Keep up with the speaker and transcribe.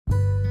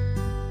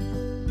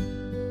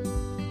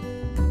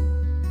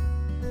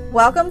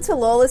Welcome to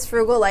Lola's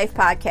Frugal Life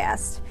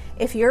Podcast.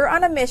 If you're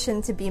on a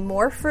mission to be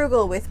more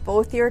frugal with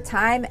both your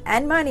time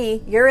and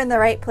money, you're in the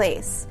right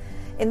place.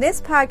 In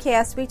this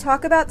podcast, we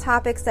talk about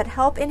topics that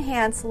help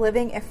enhance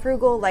living a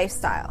frugal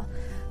lifestyle.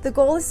 The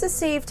goal is to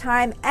save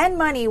time and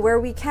money where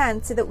we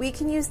can so that we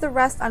can use the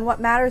rest on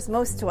what matters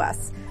most to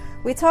us.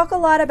 We talk a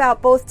lot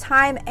about both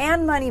time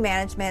and money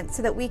management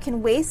so that we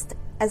can waste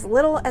as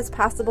little as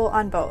possible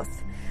on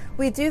both.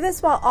 We do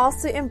this while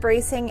also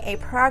embracing a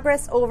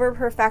progress over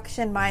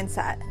perfection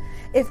mindset.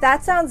 If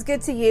that sounds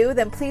good to you,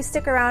 then please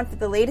stick around for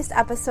the latest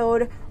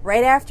episode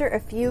right after a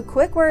few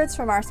quick words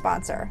from our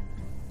sponsor.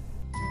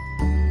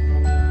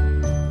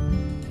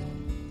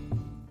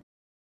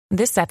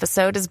 This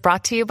episode is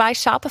brought to you by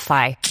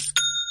Shopify.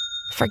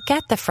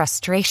 Forget the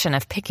frustration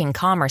of picking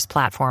commerce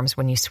platforms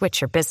when you switch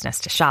your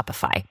business to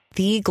Shopify,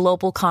 the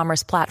global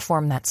commerce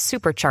platform that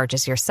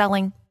supercharges your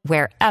selling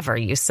wherever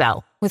you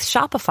sell. With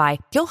Shopify,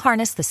 you'll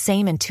harness the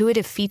same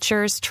intuitive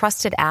features,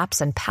 trusted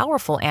apps, and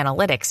powerful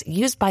analytics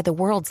used by the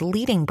world's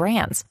leading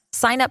brands.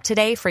 Sign up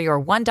today for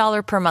your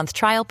 $1 per month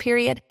trial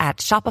period at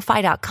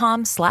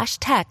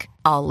shopify.com/tech,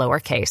 all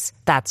lowercase.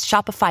 That's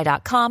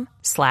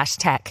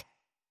shopify.com/tech.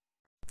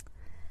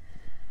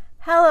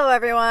 Hello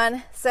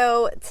everyone.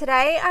 So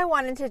today I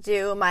wanted to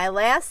do my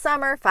last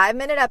summer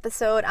 5-minute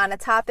episode on a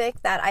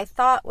topic that I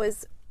thought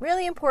was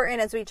really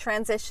important as we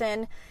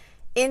transition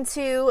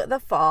into the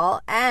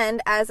fall,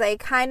 and as I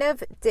kind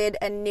of did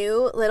a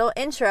new little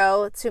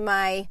intro to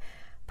my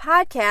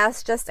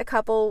podcast just a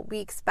couple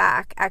weeks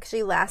back,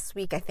 actually last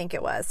week I think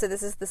it was. So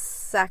this is the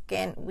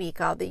second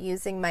week I'll be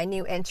using my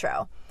new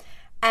intro.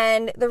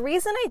 And the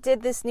reason I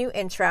did this new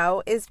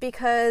intro is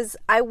because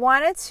I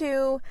wanted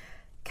to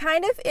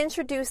kind of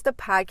introduce the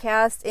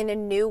podcast in a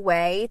new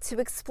way to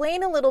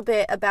explain a little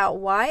bit about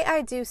why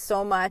I do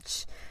so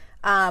much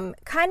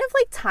kind of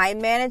like time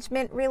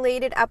management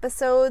related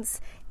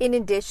episodes in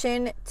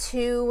addition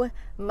to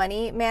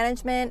money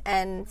management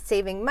and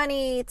saving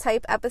money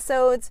type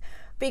episodes,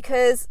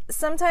 because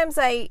sometimes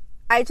I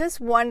just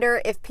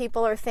wonder if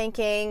people are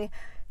thinking,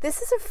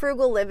 this is a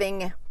frugal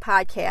living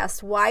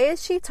podcast. Why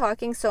is she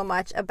talking so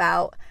much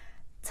about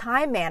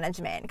time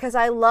management? Because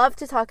I love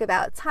to talk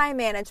about time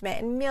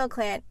management and meal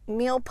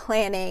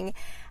planning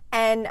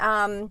and,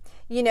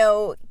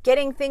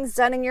 getting things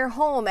done in your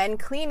home and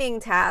cleaning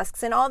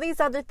tasks and all these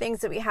other things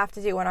that we have to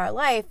do in our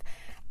life.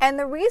 And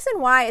the reason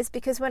why is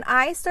because when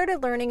I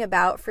started learning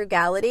about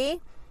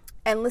frugality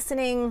and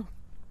listening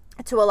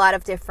to a lot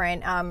of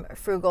different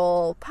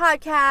frugal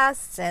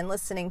podcasts and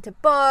listening to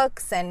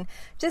books and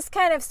just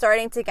kind of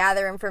starting to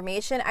gather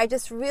information, I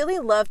just really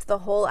loved the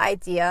whole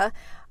idea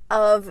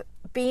of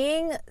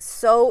being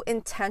so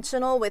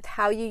intentional with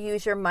how you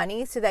use your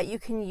money so that you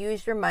can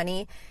use your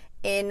money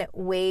in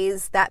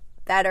ways that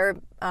are,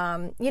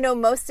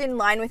 most in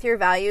line with your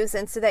values,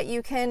 and so that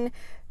you can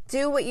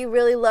do what you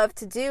really love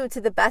to do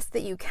to the best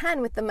that you can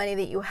with the money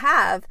that you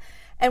have.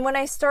 And when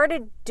I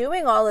started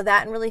doing all of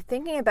that and really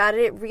thinking about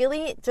it, it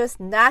really just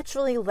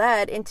naturally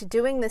led into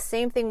doing the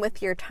same thing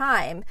with your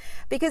time.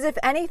 Because if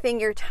anything,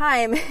 your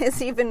time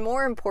is even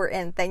more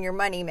important than your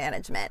money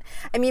management.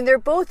 I mean, they're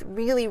both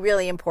really,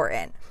 really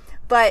important.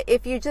 But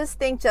if you just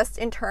think just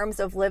in terms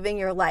of living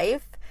your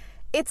life,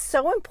 it's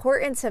so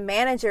important to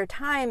manage your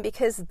time,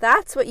 because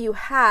that's what you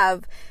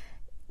have.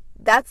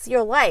 That's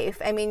your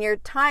life. I mean, your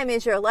time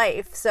is your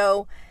life.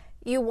 So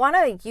you want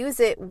to use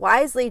it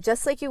wisely,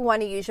 just like you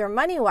want to use your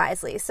money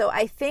wisely. So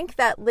I think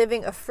that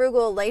living a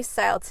frugal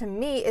lifestyle to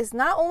me is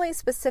not only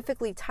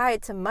specifically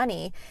tied to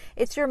money,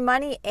 it's your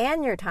money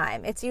and your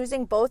time. It's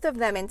using both of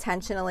them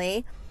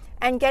intentionally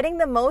and getting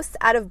the most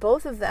out of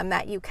both of them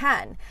that you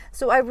can.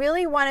 So I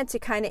really wanted to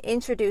kind of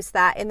introduce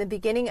that in the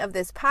beginning of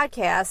this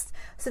podcast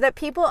so that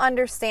people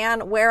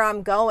understand where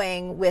I'm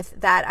going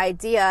with that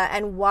idea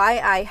and why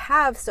I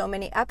have so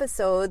many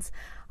episodes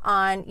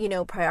on,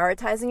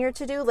 prioritizing your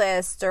to-do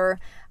list, or,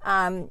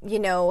 how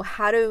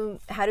to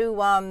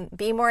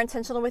be more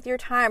intentional with your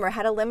time, or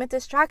how to limit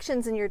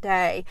distractions in your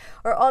day,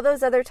 or all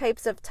those other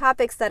types of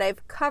topics that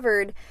I've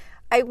covered.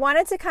 I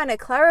wanted to kind of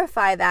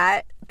clarify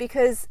that,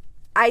 because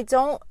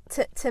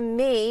to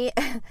me,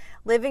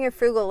 living a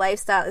frugal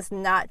lifestyle is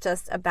not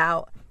just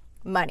about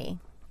money.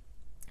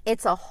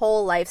 It's a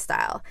whole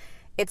lifestyle.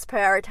 It's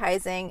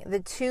prioritizing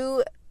the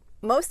two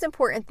most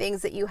important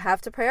things that you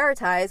have to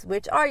prioritize,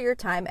 which are your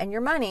time and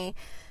your money.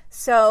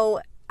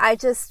 So I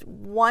just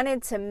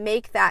wanted to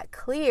make that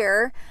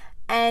clear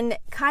and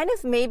kind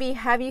of maybe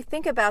have you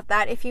think about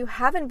that if you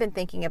haven't been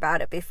thinking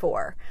about it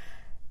before,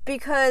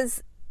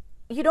 because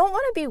you don't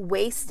want to be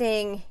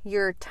wasting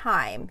your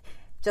time,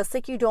 just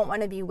like you don't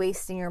want to be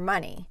wasting your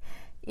money.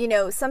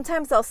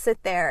 Sometimes I'll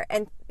sit there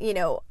and,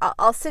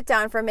 I'll sit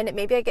down for a minute.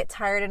 Maybe I get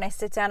tired and I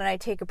sit down and I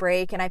take a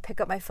break and I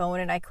pick up my phone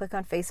and I click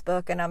on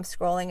Facebook and I'm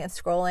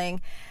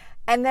scrolling.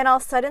 And then I'll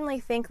suddenly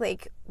think,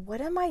 like,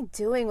 what am I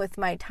doing with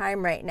my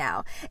time right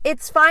now?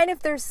 It's fine if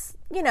there's,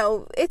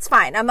 it's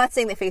fine. I'm not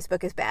saying that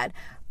Facebook is bad,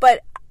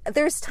 but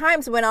there's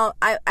times when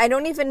I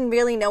don't even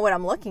really know what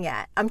I'm looking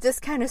at. I'm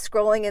just kind of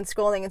scrolling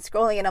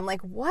and I'm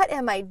like, what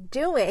am I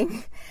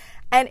doing?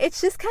 And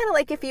it's just kind of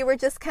like if you were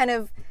just kind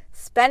of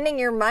spending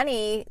your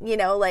money,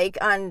 like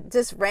on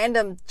just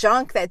random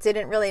junk that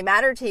didn't really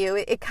matter to you.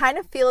 It kind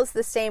of feels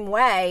the same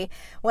way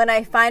when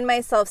I find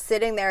myself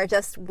sitting there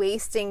just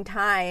wasting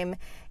time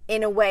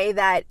in a way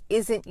that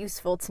isn't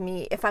useful to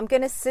me. If I'm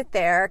going to sit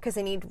there because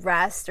I need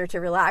rest or to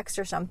relax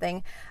or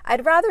something,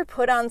 I'd rather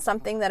put on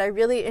something that I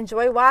really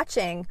enjoy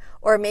watching,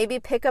 or maybe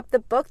pick up the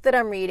book that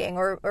I'm reading,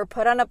 or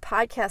put on a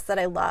podcast that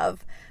I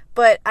love.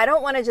 But I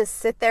don't want to just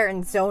sit there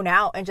and zone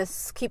out and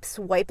just keep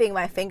swiping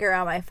my finger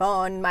on my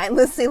phone,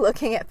 mindlessly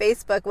looking at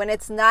Facebook when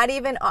it's not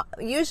even,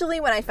 usually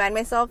when I find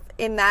myself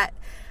in that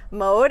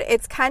mode,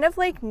 it's kind of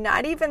like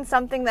not even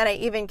something that I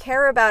even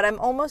care about. I'm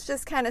almost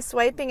just kind of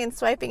swiping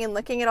and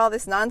looking at all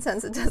this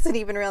nonsense. It doesn't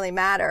even really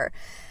matter.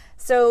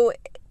 So,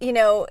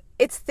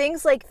 it's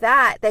things like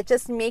that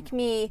just make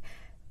me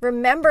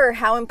remember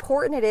how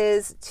important it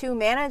is to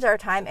manage our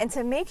time and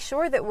to make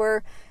sure that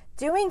we're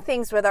doing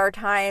things with our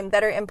time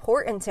that are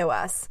important to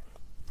us.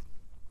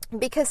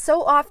 Because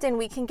so often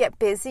we can get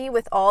busy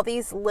with all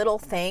these little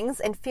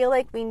things and feel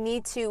like we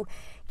need to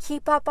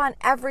keep up on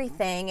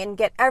everything and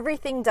get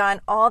everything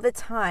done all the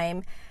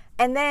time.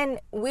 And then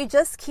we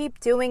just keep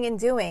doing and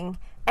doing.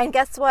 And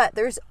guess what?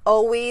 There's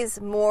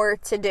always more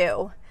to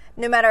do.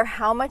 No matter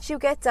how much you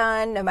get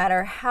done, no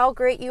matter how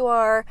great you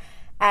are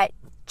at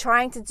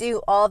trying to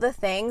do all the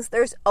things,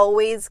 there's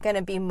always going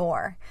to be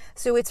more.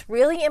 So it's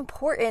really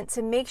important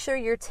to make sure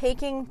you're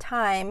taking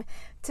time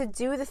to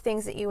do the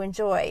things that you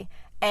enjoy.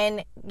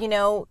 And,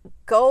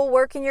 go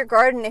work in your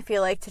garden if you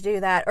like to do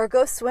that, or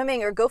go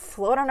swimming, or go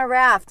float on a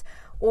raft,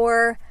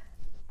 or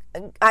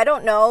I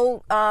don't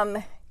know,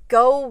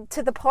 go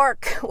to the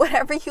park,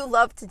 whatever you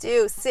love to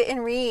do, sit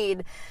and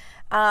read.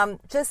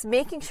 Just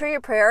making sure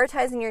you're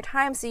prioritizing your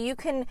time so you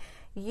can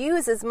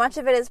use as much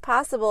of it as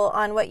possible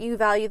on what you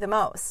value the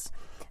most.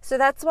 So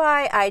that's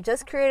why I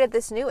just created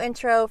this new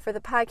intro for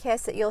the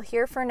podcast that you'll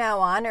hear from now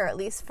on, or at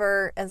least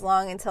for as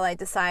long until I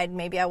decide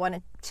maybe I want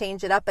to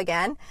change it up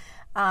again.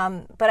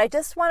 But I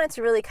just wanted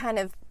to really kind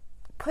of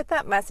put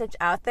that message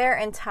out there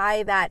and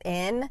tie that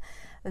in,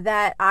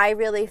 that I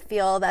really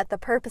feel that the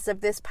purpose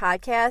of this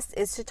podcast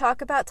is to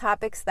talk about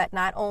topics that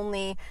not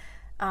only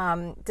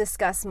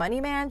discuss money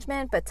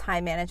management, but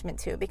time management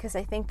too, because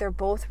I think they're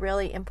both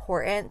really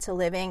important to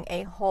living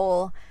a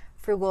whole,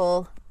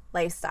 frugal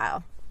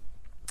lifestyle.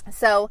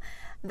 So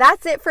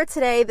that's it for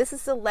today. This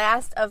is the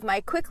last of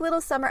my quick little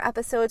summer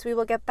episodes. We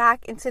will get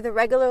back into the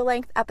regular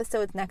length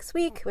episodes next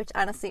week, which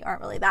honestly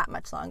aren't really that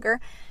much longer.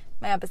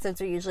 My episodes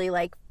are usually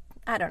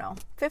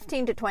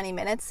 15 to 20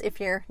 minutes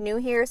if you're new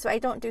here. So I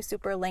don't do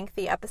super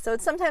lengthy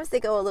episodes. Sometimes they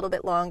go a little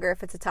bit longer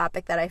if it's a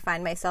topic that I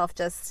find myself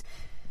just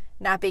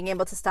not being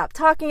able to stop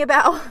talking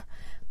about.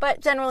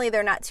 But generally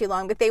they're not too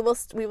long. But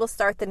we will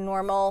start the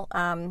normal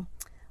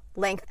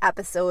length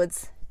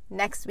episodes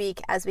next week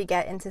as we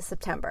get into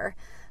September.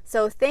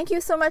 So thank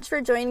you so much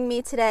for joining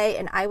me today,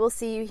 and I will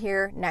see you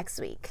here next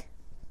week.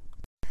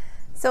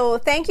 So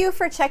thank you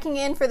for checking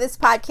in for this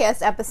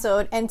podcast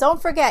episode. And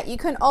don't forget, you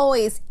can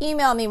always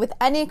email me with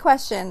any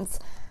questions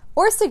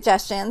or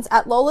suggestions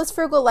at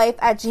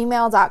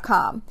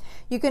lolasfrugallife@gmail.com.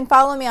 You can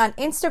follow me on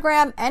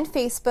Instagram and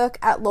Facebook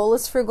at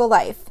Lola's Frugal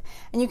Life.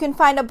 And you can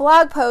find a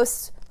blog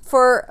post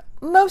for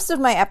most of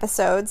my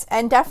episodes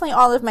and definitely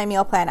all of my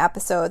meal plan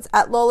episodes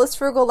at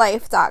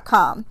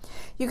lolasfrugallife.com.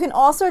 You can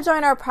also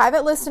join our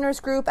private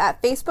listeners group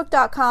at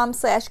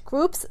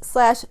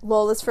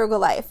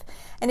facebook.com/groups/lolasfrugallife.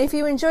 And if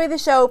you enjoy the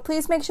show,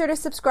 please make sure to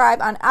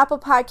subscribe on Apple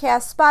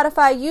Podcasts,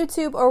 Spotify,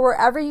 YouTube, or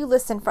wherever you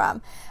listen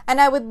from.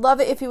 And I would love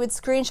it if you would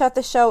screenshot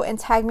the show and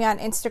tag me on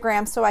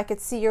Instagram so I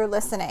could see you're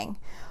listening.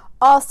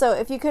 Also,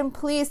 if you can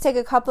please take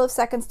a couple of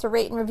seconds to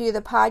rate and review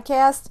the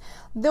podcast.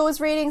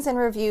 Those ratings and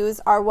reviews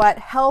are what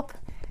help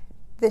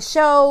the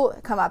show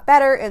come up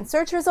better in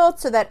search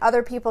results so that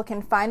other people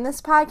can find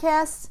this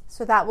podcast.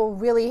 So that will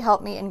really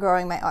help me in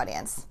growing my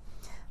audience.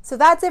 So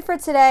that's it for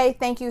today.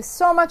 Thank you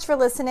so much for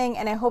listening,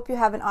 and I hope you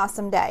have an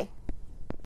awesome day.